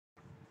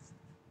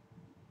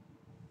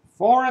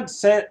Four and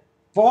set.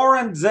 Four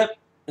and zip.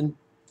 And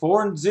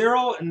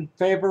 4-0 in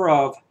favor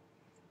of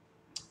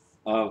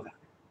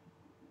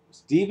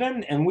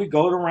Steven, and we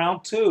go to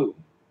round two.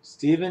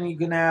 Steven, you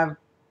can have,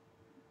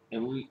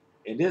 and we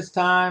at this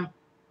time,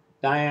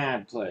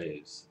 Diane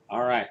plays.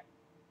 All right.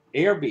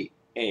 A or B?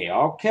 A.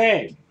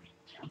 Okay.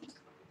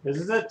 This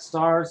is it,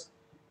 stars.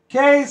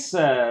 K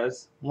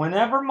says,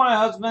 whenever my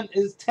husband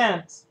is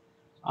tense,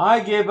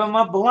 I give him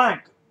a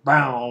blank.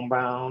 Bow,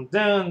 bow,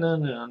 dun,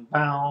 dun, dun,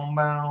 bow,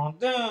 bow,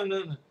 dun,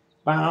 dun,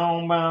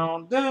 bow,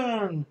 bow,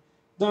 dun.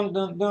 Dun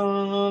dun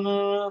dun dun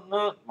dun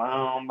dun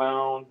bow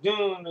bow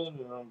dun dun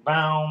dun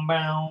bow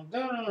bow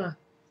dun.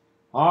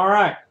 All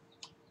right.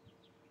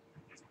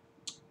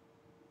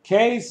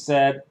 Kay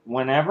said,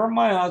 whenever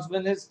my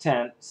husband is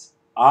tense,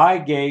 I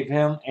gave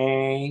him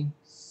a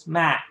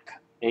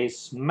smack. A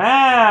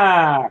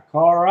smack.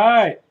 All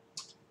right.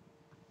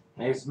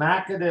 A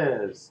smack it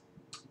is.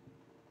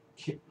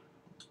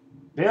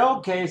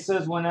 Bill K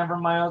says, whenever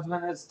my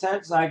husband is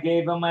tense, I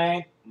gave him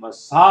a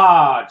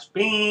massage.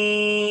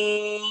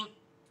 Beam.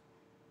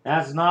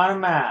 That's not a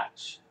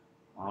match.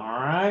 All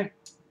right.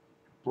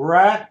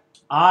 Brett,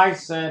 I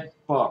said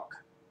book.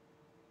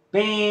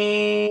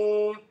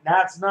 Beam.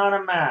 That's not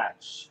a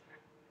match.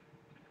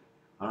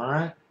 All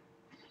right.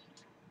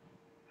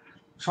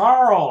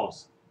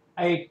 Charles,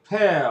 a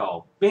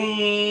pill.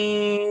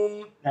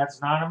 Beam.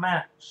 That's not a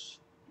match.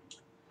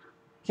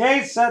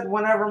 Kay said,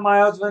 whenever my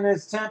husband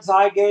is tense,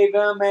 I gave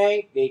him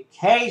a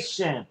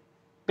vacation.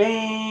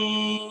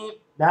 Beam.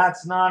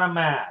 That's not a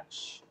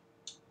match.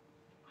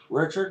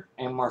 Richard,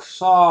 a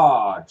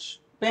massage.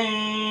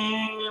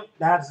 Beam.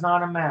 That's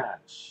not a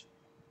match.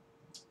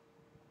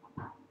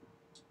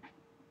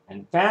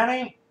 And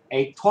Fanny,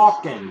 a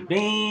talking.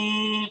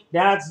 Beam.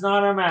 That's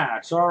not a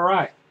match. All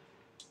right.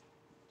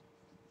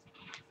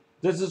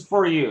 This is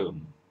for you.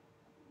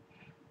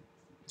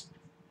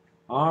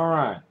 All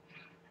right.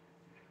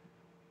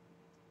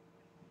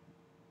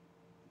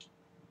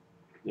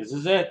 This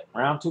is it.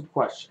 Round two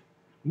question.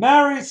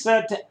 Mary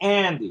said to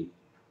Andy,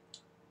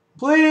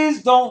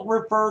 please don't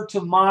refer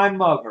to my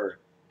mother.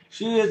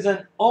 She is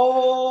an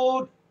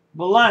old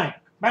blank.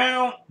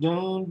 Bow,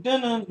 dun,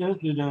 dun, dun, dun,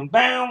 dun, dun,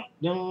 bow,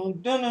 dun,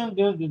 dun, dun,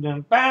 dun, dun,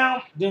 dun,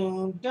 bow,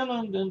 dun, dun,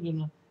 dun, dun,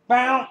 dun,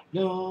 bow,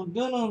 dun,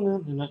 dun, dun,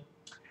 dun, dun, dun.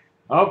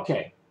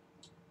 Okay.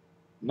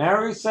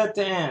 Mary said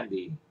to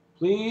Andy,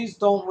 please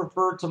don't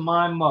refer to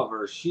my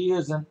mother. She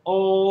is an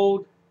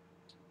old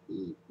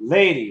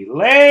lady.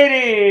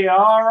 Lady,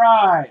 all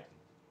right.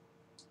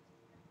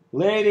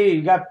 Lady,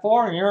 you got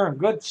 4 and you're in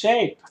good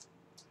shape.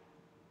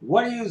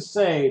 What do you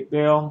say,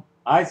 Bill?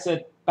 I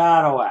said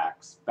battle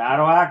axe.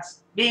 Battle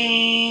axe,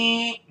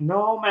 beep,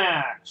 no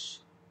match.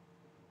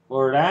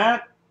 For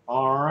that,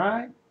 all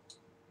right.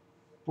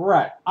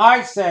 Brett,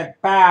 I said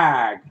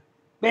bag.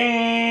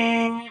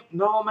 Bing,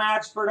 no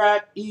match for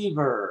that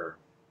either.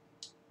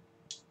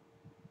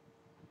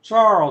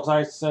 Charles,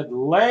 I said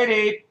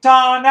lady.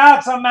 Ton,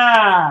 that's a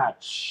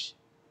match.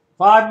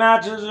 5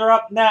 matches are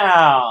up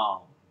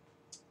now.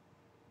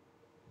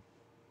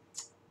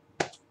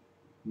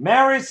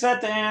 Mary said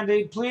to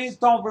Andy, please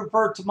don't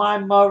refer to my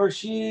mother.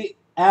 She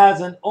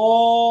has an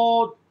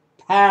old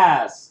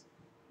past.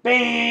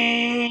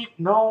 Bing!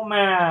 No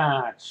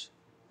match.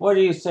 What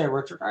do you say,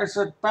 Richard? I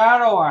said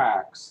battle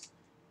axe.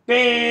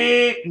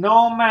 Bing!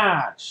 No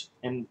match.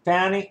 And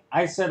Fanny,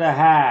 I said a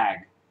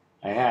hag.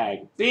 A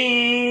hag.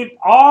 Beep!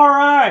 All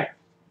right.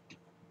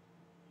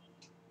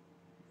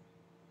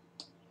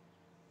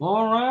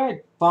 All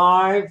right.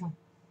 5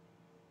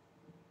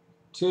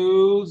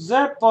 to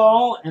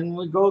Zeppo, and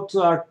we go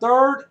to our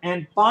third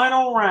and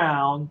final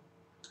round.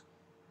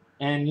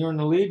 And you're in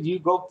the lead. You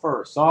go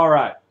first. All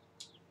right.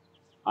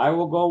 I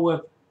will go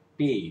with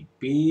B.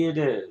 B it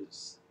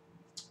is.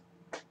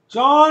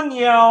 John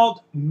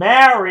yelled,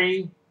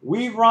 Mary,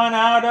 we've run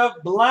out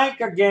of blank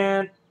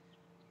again.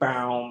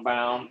 Bow,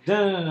 bow,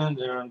 dun,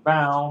 dun,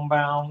 bow,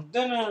 bow,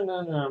 dun,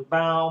 dun, dun,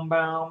 bow,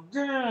 bow,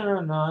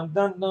 dun, dun,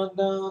 dun, dun,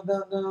 dun,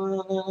 dun,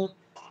 dun, dun.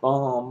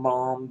 Bum,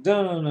 bum,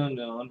 dun, dun,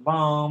 dun,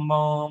 bum,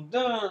 bum,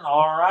 dun.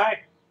 All right.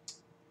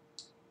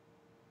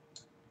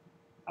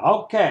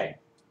 Okay.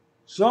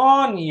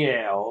 Sean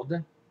yelled,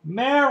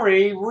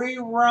 Mary, we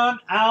run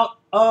out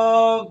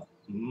of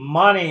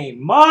money.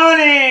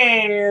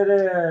 Money it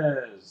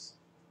is.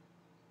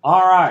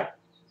 All right.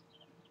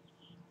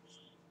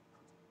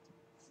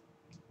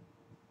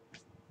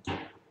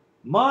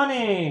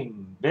 Money.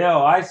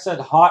 Bill, I said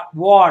hot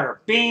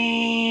water.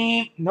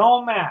 Beep.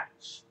 No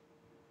match.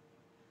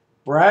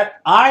 Brett,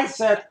 I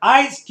said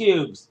ice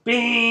cubes.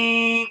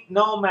 Beep.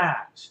 No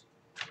match.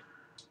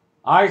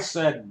 I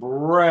said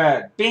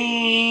bread.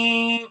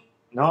 Beep.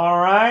 All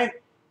right.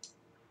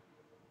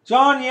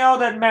 John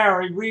yelled at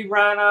Mary. We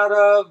ran out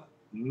of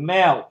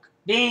milk.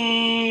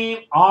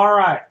 Beep. All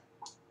right.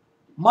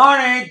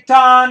 Money,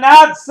 ton.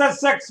 That's the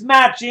 6th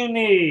match you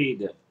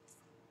need.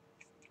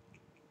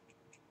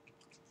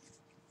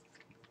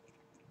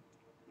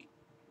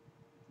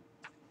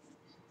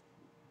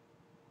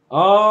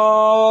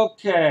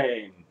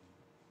 Okay.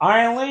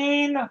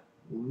 Eileen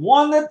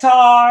won the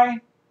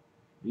tie.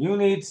 You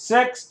need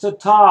 6 to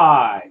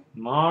tie.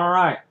 All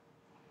right.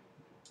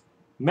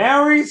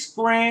 Mary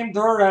screamed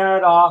her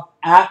head off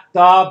at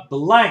the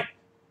blank.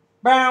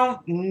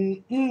 Bow, bow,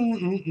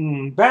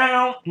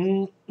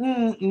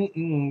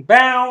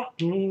 bow,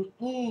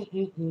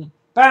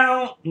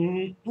 bow,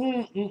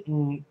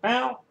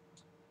 bow.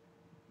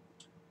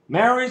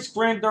 Mary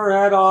screamed her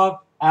head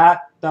off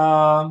at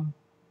the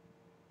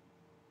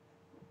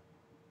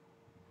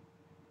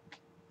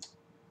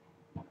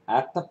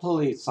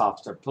police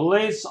officer.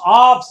 Police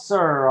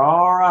officer.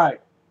 All right.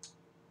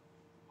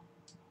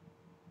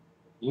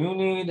 You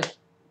need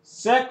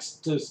 6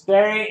 to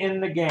stay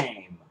in the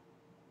game.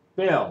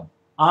 Bill.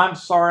 I'm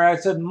sorry, I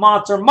said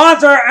monster.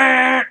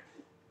 Monster!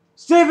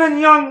 Stephen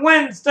Young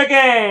wins the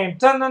game.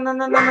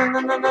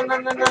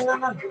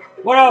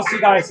 What else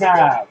you guys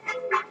have?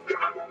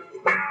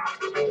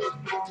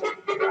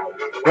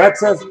 Brett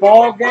says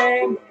ball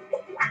game.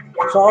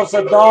 Charles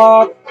said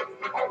dog.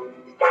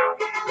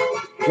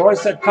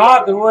 Joyce said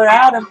cop. Who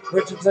had him?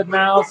 Richard said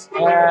mouse.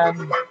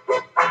 And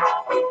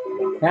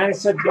Danny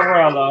said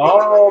gorilla.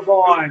 Oh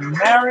boy.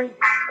 Mary,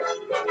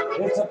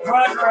 it's a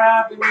pleasure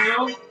having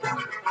you.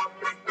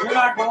 You're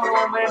not going to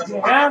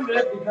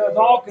empty-handed because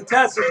all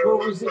contestants will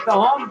receive the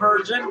home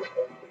version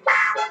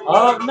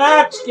of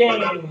Match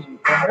Game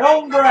from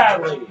Bill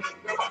Bradley.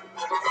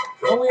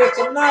 And we have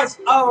some nice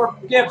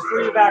gifts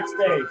for you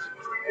backstage.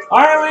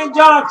 Arlene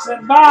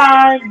Johnson,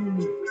 bye.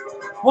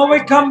 When we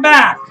come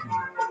back,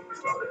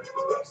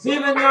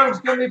 Stephen Young's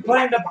going to be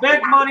playing the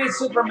big money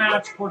super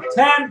match for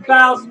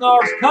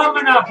 $10,000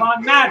 coming up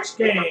on Match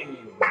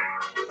Game.